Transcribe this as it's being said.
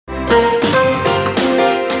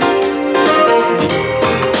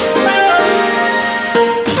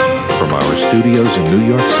studios in New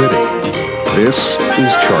York City, this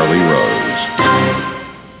is Charlie Rose.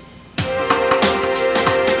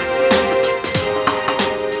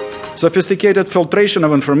 Sophisticated filtration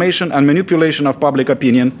of information and manipulation of public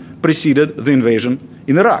opinion preceded the invasion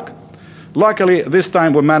in Iraq. Luckily, this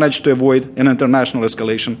time we managed to avoid an international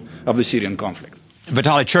escalation of the Syrian conflict.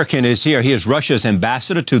 Vitaly Churkin is here. He is Russia's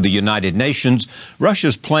ambassador to the United Nations.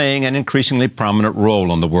 Russia's playing an increasingly prominent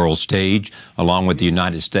role on the world stage. Along with the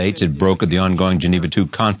United States, it brokered the ongoing Geneva II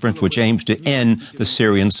conference, which aims to end the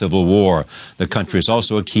Syrian civil war. The country is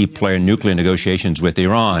also a key player in nuclear negotiations with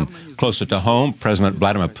Iran. Closer to home, President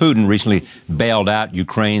Vladimir Putin recently bailed out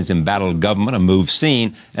Ukraine's embattled government, a move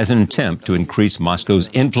seen as an attempt to increase Moscow's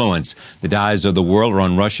influence. The eyes of the world are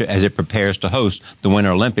on Russia as it prepares to host the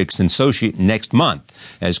Winter Olympics in Sochi next month.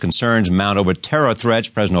 As concerns mount over terror threats,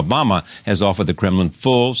 President Obama has offered the Kremlin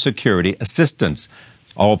full security assistance.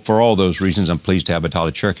 For all those reasons, I'm pleased to have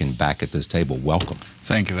Vitaly Churkin back at this table. Welcome.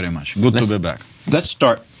 Thank you very much. Good to be back. Let's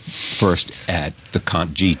start first at the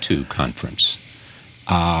G2 conference.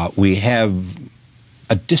 We have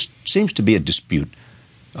seems to be a dispute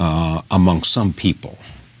among some people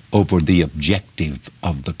over the objective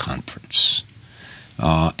of the conference,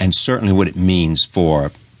 and certainly what it means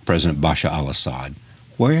for President Bashar al-Assad.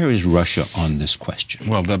 Where is Russia on this question?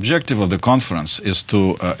 Well, the objective of the conference is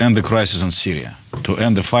to end the crisis in Syria, to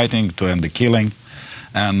end the fighting, to end the killing.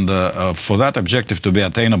 And for that objective to be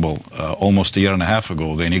attainable, almost a year and a half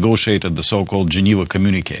ago, they negotiated the so-called Geneva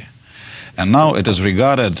Communique. And now it is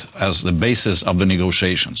regarded as the basis of the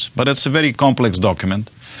negotiations. But it's a very complex document.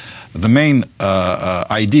 The main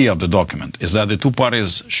idea of the document is that the two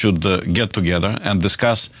parties should get together and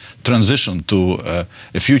discuss transition to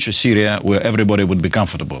a future Syria where everybody would be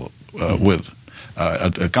comfortable with,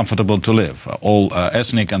 comfortable to live, all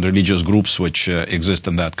ethnic and religious groups which exist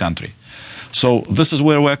in that country. So this is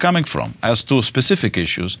where we're coming from. As to specific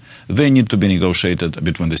issues, they need to be negotiated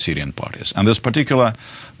between the Syrian parties. And this particular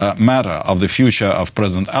matter of the future of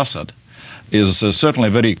President Assad is certainly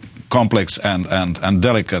a very complex and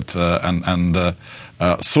delicate and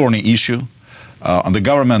thorny issue. And the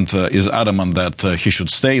government is adamant that he should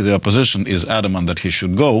stay. The opposition is adamant that he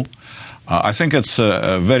should go. I think it's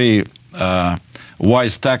a very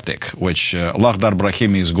wise tactic which Lakhdar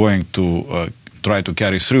Brahimi is going to try to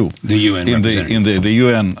carry through the UN the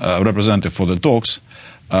UN representative for the talks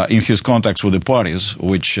in his contacts with the parties,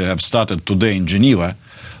 which have started today in Geneva,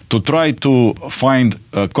 to try to find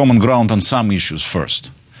common ground on some issues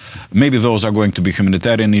first. Maybe those are going to be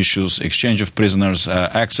humanitarian issues, exchange of prisoners,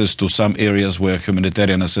 access to some areas where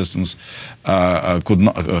humanitarian assistance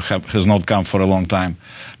has not come for a long time.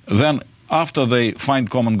 Then, after they find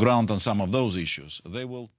common ground on some of those issues, they will